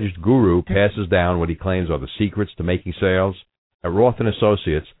some alleged guru passes down what he claims are the secrets to making sales? At Roth &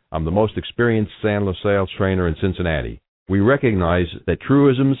 Associates, I'm the most experienced Sandler sales trainer in Cincinnati. We recognize that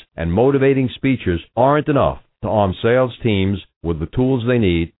truisms and motivating speeches aren't enough to arm sales teams with the tools they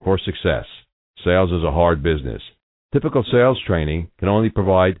need for success. Sales is a hard business. Typical sales training can only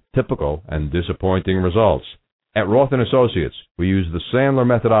provide typical and disappointing results. At Roth & Associates, we use the Sandler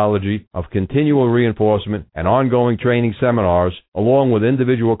methodology of continual reinforcement and ongoing training seminars along with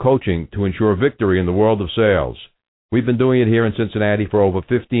individual coaching to ensure victory in the world of sales. We've been doing it here in Cincinnati for over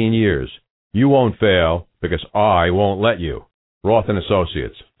 15 years. You won't fail because I won't let you. Roth &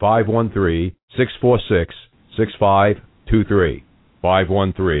 Associates, 513-646-6523.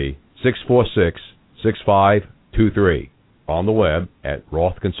 513-646-6523. On the web at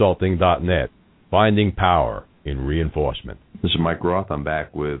rothconsulting.net. Finding power in reinforcement. This is Mike Roth. I'm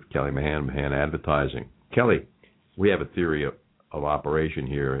back with Kelly Mahan, Mahan Advertising. Kelly, we have a theory of operation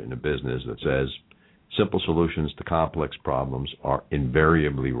here in the business that says simple solutions to complex problems are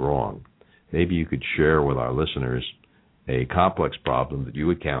invariably wrong. Maybe you could share with our listeners a complex problem that you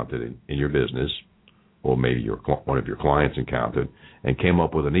encountered in your business, or maybe one of your clients encountered, and came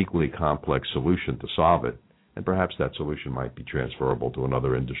up with an equally complex solution to solve it, and perhaps that solution might be transferable to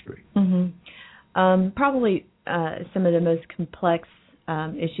another industry. Mm-hmm. Probably some of the most complex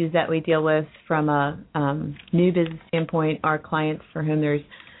issues that we deal with from a new business standpoint are clients for whom there's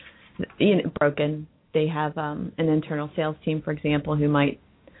broken. They have an internal sales team, for example, who might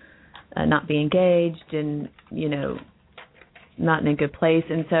not be engaged and, not in a good place.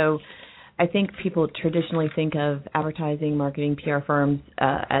 And so I think people traditionally think of advertising, marketing, PR firms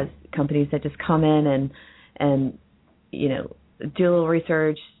as companies that just come in and do a little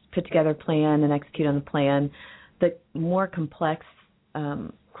research, put together a plan, and execute on the plan. The more complex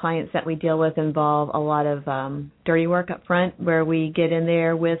clients that we deal with involve a lot of dirty work up front, where we get in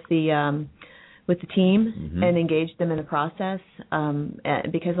there with the team and engage them in the process,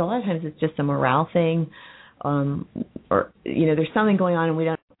 because a lot of times it's just a morale thing, or there's something going on and we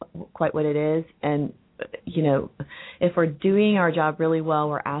don't know quite what it is. And if we're doing our job really well,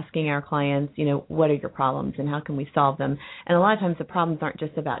 we're asking our clients, what are your problems and how can we solve them? And a lot of times the problems aren't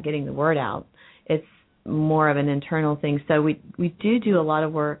just about getting the word out. It's more of an internal thing. So we do a lot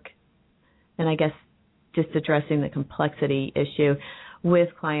of work, and I guess just addressing the complexity issue with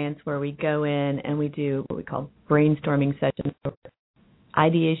clients, where we go in and we do what we call brainstorming sessions, or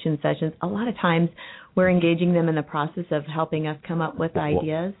ideation sessions. A lot of times we're engaging them in the process of helping us come up with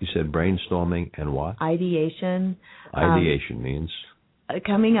ideas. You said brainstorming and what? Ideation. Ideation means?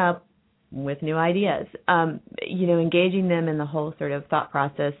 Coming up with new ideas. Engaging them in the whole sort of thought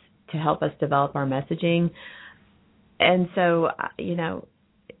process to help us develop our messaging. And so,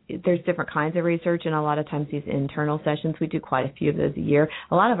 there's different kinds of research, and a lot of times these internal sessions, we do quite a few of those a year.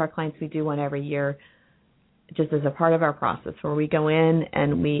 A lot of our clients, we do one every year just as a part of our process, where we go in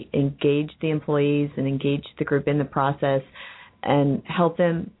and we engage the employees and engage the group in the process and help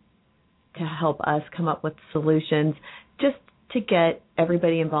them to help us come up with solutions just to get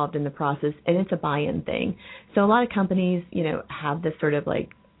everybody involved in the process. And it's a buy-in thing. So a lot of companies, have this sort of like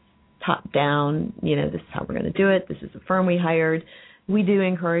top-down, this is how we're going to do it. This is the firm we hired. We do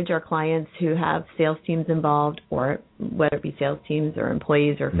encourage our clients who have sales teams involved, or whether it be sales teams or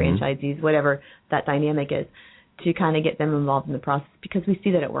employees or franchisees, whatever that dynamic is, to kind of get them involved in the process, because we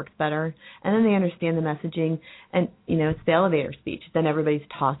see that it works better. And then they understand the messaging, and, it's the elevator speech. Then everybody's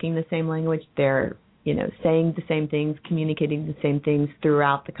talking the same language. They're, saying the same things, communicating the same things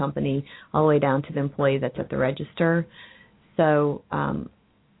throughout the company, all the way down to the employee that's at the register. So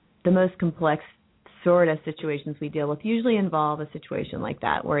the most complex sort of situations we deal with usually involve a situation like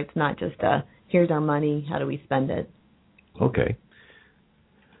that, where it's not just here's our money, how do we spend it? Okay.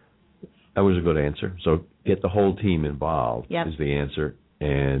 That was a good answer. So get the whole team involved is the answer,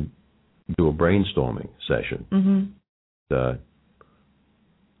 and do a brainstorming session. The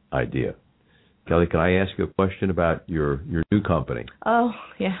idea. Kelly, can I ask you a question about your new company? Oh,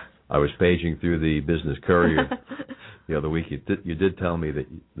 yeah. I was paging through the Business Courier the other week. You did tell me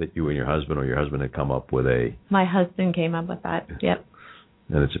that you and your husband had come up with a... My husband came up with that, yep.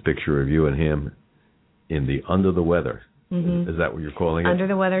 And it's a picture of you and him in the Under the Weather. Is that what you're calling it? Under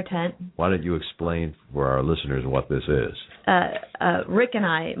the Weather tent. Why don't you explain for our listeners what this is? Rick and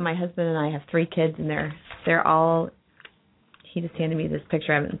I, my husband and I, have 3 kids, and they're all... He just handed me this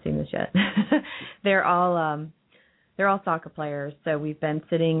picture. I haven't seen this yet. They're all soccer players. So we've been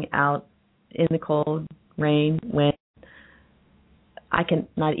sitting out in the cold, rain, wind. I can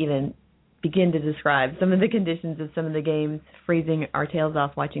not even begin to describe some of the conditions of some of the games, freezing our tails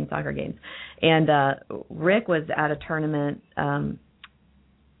off watching soccer games. And Rick was at a tournament and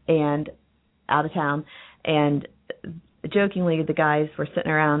out of town, and jokingly the guys were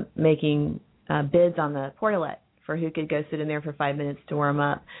sitting around making bids on the portalet for who could go sit in there for 5 minutes to warm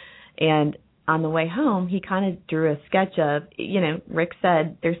up. And on the way home, he kind of drew a sketch of, Rick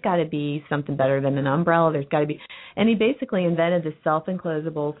said, there's got to be something better than an umbrella. There's got to be. And he basically invented this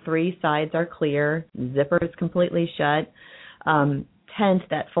self-enclosable, 3 sides are clear, zipper is completely shut, tent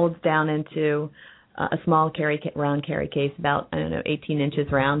that folds down into a small round carry case, about, 18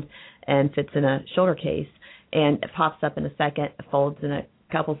 inches round, and fits in a shoulder case. And it pops up in a second, it folds in a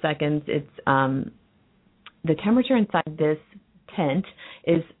couple seconds. It's the temperature inside this tent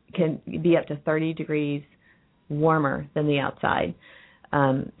can be up to 30 degrees warmer than the outside.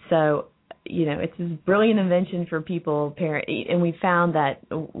 So, it's a brilliant invention for people, and we found that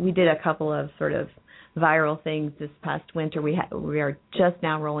we did a couple of sort of viral things this past winter. We are just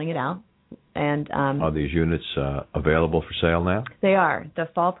now rolling it out. And are these units available for sale now? They are. The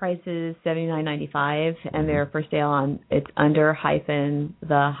fall price is $79.95, and they're for sale on, it's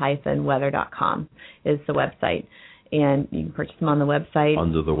under-the-weather.com is the website, and you can purchase them on the website.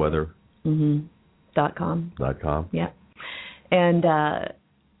 Under the Weather. .com. .com. Yeah, and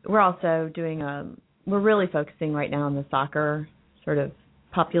we're also doing we're really focusing right now on the soccer sort of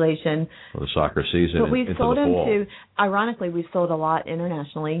population. Well, the soccer season. But we've into sold the him fall. ironically, we've sold a lot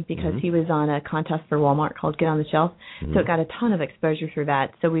internationally because he was on a contest for Walmart called Get on the Shelf. So it got a ton of exposure through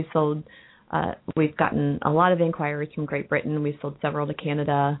that. So we've we've gotten a lot of inquiries from Great Britain. We've sold several to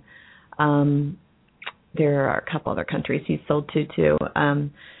Canada. There are a couple other countries he's sold to too.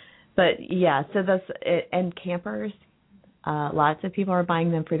 But yeah, so and campers. Lots of people are buying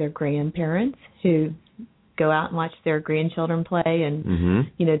them for their grandparents who go out and watch their grandchildren play and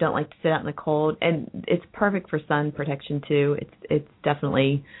don't like to sit out in the cold, and it's perfect for sun protection too. It's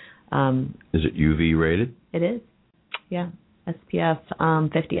definitely Is it UV rated? It is. Yeah. SPF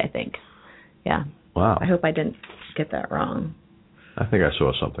 50, I think. Yeah. Wow. I hope I didn't get that wrong. I think I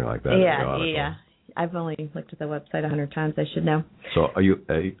saw something like that. Yeah. I've only looked at the website 100 times. I should know. So are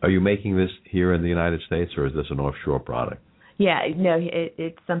you making this here in the United States, or is this an offshore product? Yeah, no,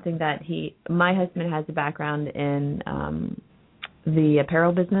 it's something that my husband has a background in the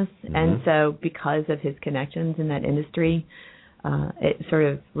apparel business, and so because of his connections in that industry, it sort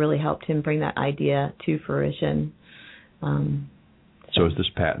of really helped him bring that idea to fruition. So is this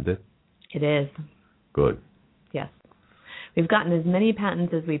patented? It is. Good. Yes. We've gotten as many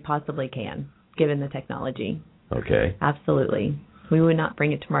patents as we possibly can, given the technology. Okay. Absolutely. We would not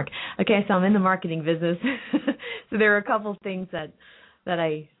bring it to market. Okay, so I'm in the marketing business, so there are a couple things that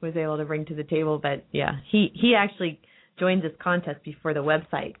I was able to bring to the table. But yeah, he actually joined this contest before the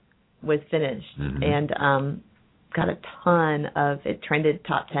website was finished, and got a ton of it. Trended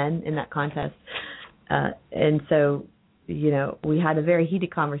top 10 in that contest, and so we had a very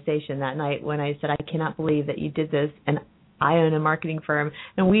heated conversation that night when I said, I cannot believe that you did this, and I own a marketing firm,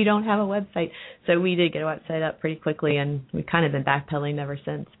 and we don't have a website. So we did get a website up pretty quickly, and we've kind of been backpedaling ever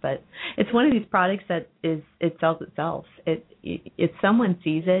since. But it's one of these products that it sells itself. If someone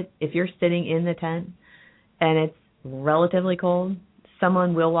sees it, if you're sitting in the tent and it's relatively cold,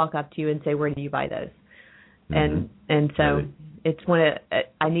 someone will walk up to you and say, where do you buy those? And so it's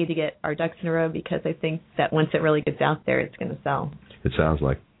I need to get our ducks in a row, because I think that once it really gets out there, it's going to sell. It sounds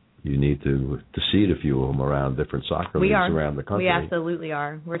like you need to seed a few of them around different soccer leagues around the country. We absolutely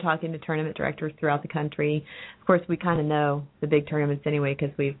are. We're talking to tournament directors throughout the country. Of course, we kind of know the big tournaments anyway,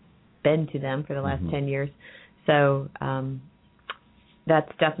 because we've been to them for the last 10 years. So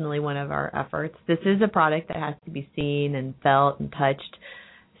that's definitely one of our efforts. This is a product that has to be seen and felt and touched,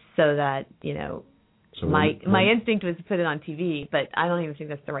 so that, so my instinct was to put it on TV, but I don't even think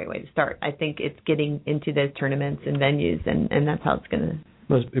that's the right way to start. I think it's getting into those tournaments and venues, and that's how it's going to.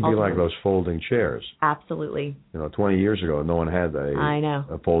 It'd be like those folding chairs. Absolutely. 20 years ago, no one had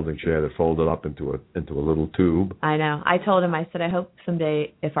a folding chair that folded up into a little tube. I know. I told him, I said, I hope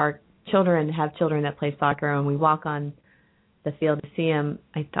someday, if our children have children that play soccer and we walk on the field to see them,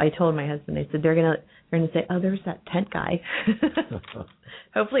 I told my husband, I said, they're gonna say, oh, there's that tent guy.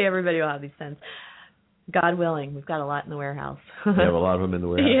 Hopefully everybody will have these tents. God willing, we've got a lot in the warehouse. You have a lot of them in the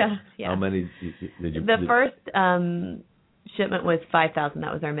warehouse? Yeah. How many did you? The first shipment was 5,000.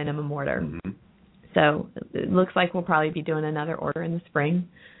 That was our minimum order. So it looks like we'll probably be doing another order in the spring.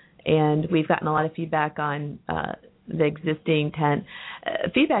 And we've gotten a lot of feedback on the existing tent.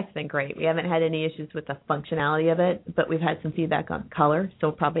 Feedback's been great. We haven't had any issues with the functionality of it, but we've had some feedback on color. So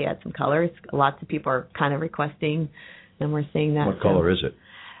we'll probably add some colors. Lots of people are kind of requesting, and we're seeing that. What color is it?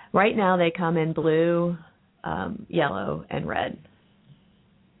 Right now they come in blue, yellow, and red.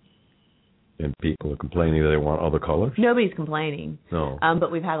 And people are complaining that they want other colors? Nobody's complaining. No.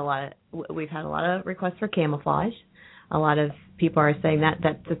 But we've had a lot of requests for camouflage. A lot of people are saying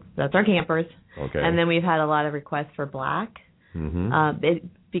that's our campers. Okay. And then we've had a lot of requests for black,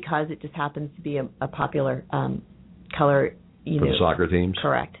 because it just happens to be a popular color. For the soccer teams?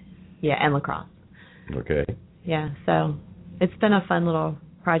 Correct. Yeah, and lacrosse. Okay. Yeah, so it's been a fun little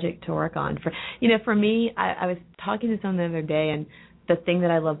project to work on. For me, I was talking to someone the other day, and the thing that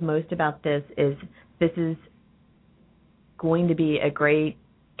I love most about this is going to be a great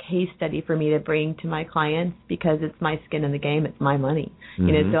case study for me to bring to my clients, because it's my skin in the game. It's my money.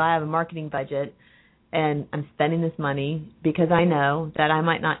 So I have a marketing budget, and I'm spending this money because I know that I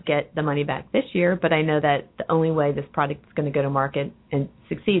might not get the money back this year, but I know that the only way this product is going to go to market and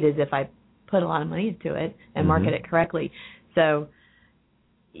succeed is if I put a lot of money into it and market it correctly. So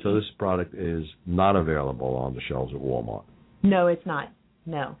this product is not available on the shelves at Walmart? No, it's not.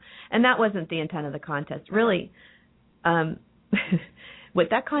 No. And that wasn't the intent of the contest. Really, what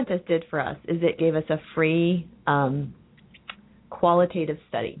that contest did for us is it gave us a free qualitative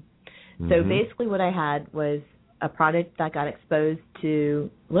study. So basically what I had was a product that got exposed to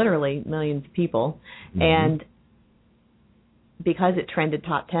literally millions of people. And because it trended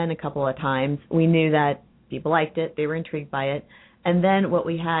top 10 a couple of times, we knew that people liked it. They were intrigued by it. And then what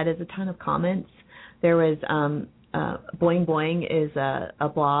we had is a ton of comments. There was Boing Boing is a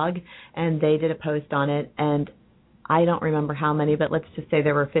blog, and they did a post on it, and I don't remember how many, but let's just say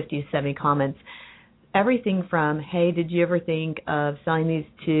there were 50 to 70 comments. Everything from, hey, did you ever think of selling these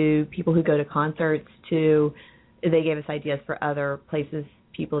to people who go to concerts, to they gave us ideas for other places,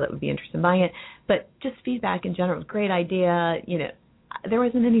 people that would be interested in buying it, but just feedback in general. Great idea. There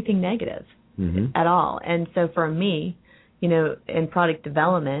wasn't anything negative at all. And so for me, in product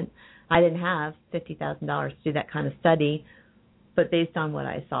development, I didn't have $50,000 to do that kind of study, but based on what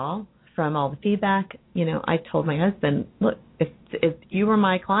I saw from all the feedback, I told my husband, look, if you were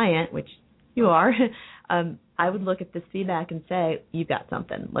my client, which you are, I would look at this feedback and say, you got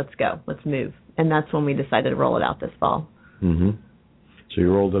something. Let's go. Let's move. And that's when we decided to roll it out this fall. So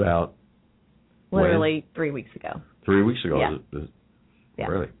you rolled it out literally 3 weeks ago. 3 weeks ago? Yeah.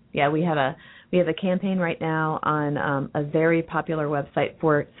 Really? Yeah, we have a campaign right now on a very popular website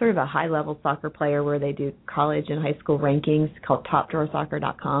for sort of a high-level soccer player where they do college and high school rankings called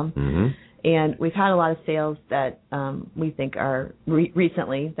topdrawersoccer.com. And we've had a lot of sales that we think are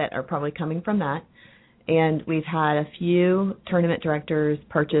recently that are probably coming from that. And we've had a few tournament directors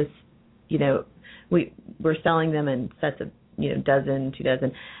purchase, we're selling them in sets of, dozen, 2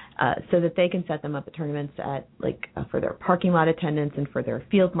 dozen, so that they can set them up at tournaments at for their parking lot attendants and for their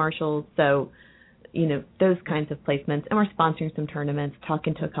field marshals. So, those kinds of placements. And we're sponsoring some tournaments,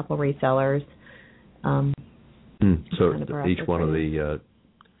 talking to a couple resellers. So each one of the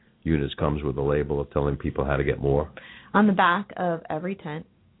units comes with a label of telling people how to get more? On the back of every tent,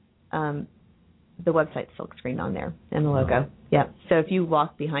 the website's silk screened on there and the logo. Yeah. So if you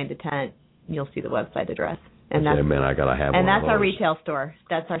walk behind the tent, you'll see the website address. And that's, man, I gotta have and one that's of our those. retail store.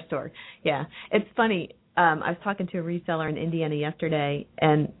 That's our store. Yeah. It's funny. I was talking to a reseller in Indiana yesterday,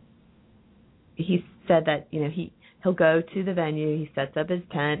 and he said that he'll go to the venue. He sets up his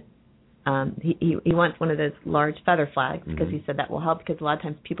tent. He wants one of those large feather flags because he said that will help, because a lot of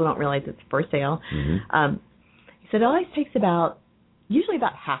times people don't realize it's for sale. He said it always takes usually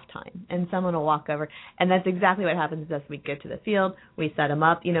about halftime, and someone will walk over, and that's exactly what happens. As we get to the field, we set them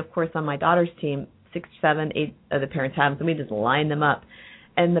up. Of course, on my daughter's team, 6, 7, 8 of the parents have them, so we just line them up,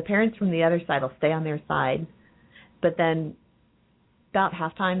 and the parents from the other side will stay on their side, but then about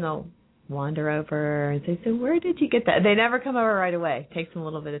halftime they'll wander over and say, "So where did you get that?" They never come over right away. It takes them a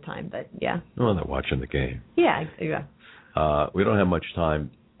little bit of time, but yeah. Well, they're watching the game. Yeah. We don't have much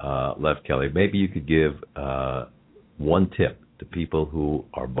time left, Kelly. Maybe you could give one tip to people who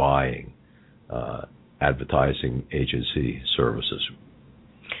are buying advertising agency services.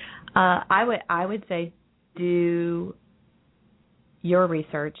 I would say do your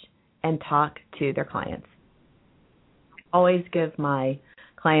research and talk to their clients. Always give my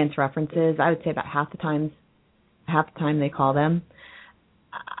clients references. I would say about half the time they call them.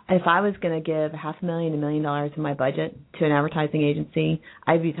 If I was going to give $500,000 to $1 million in my budget to an advertising agency,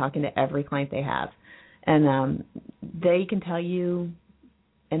 I'd be talking to every client they have, and they can tell you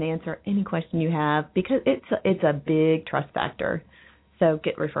and answer any question you have, because it's a big trust factor. So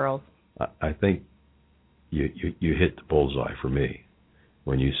get referrals. I think you hit the bullseye for me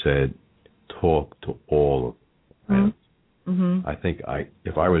when you said talk to all of them. I think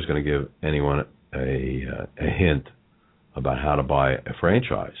if I was going to give anyone a hint about how to buy a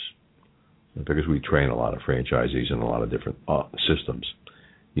franchise, because we train a lot of franchisees in a lot of different systems,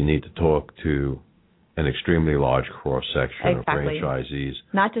 you need to talk to an extremely large cross-section of franchisees.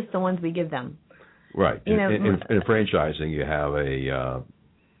 Not just the ones we give them. Right. In franchising, you have a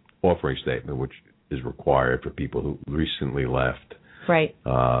offering statement, which is required for people who recently left. Right.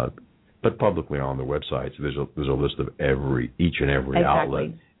 But publicly on the websites, there's a list of each and every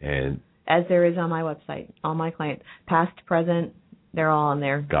outlet, and as there is on my website, all my clients, past, present, they're all on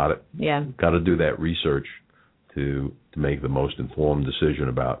there. Got it. Yeah. Got to do that research to make the most informed decision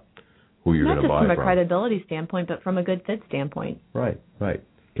about who you're going to buy from. Not just from a credibility standpoint, but from a good fit standpoint. Right.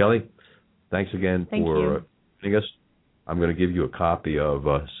 Kelly, thanks again for joining us. I'm going to give you a copy of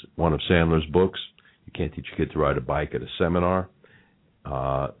one of Sandler's books. You Can't Teach a Kid to Ride a Bike at a Seminar,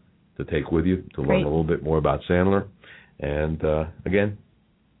 to take with you to learn a little bit more about Sandler. And again,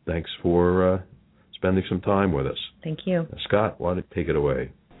 thanks for spending some time with us. Thank you. Scott, why don't you take it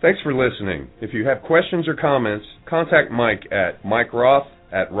away? Thanks for listening. If you have questions or comments, contact Mike at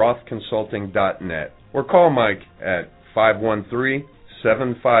MikeRoth@rothconsulting.net or call Mike at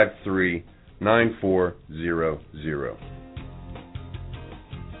 513-753-9400.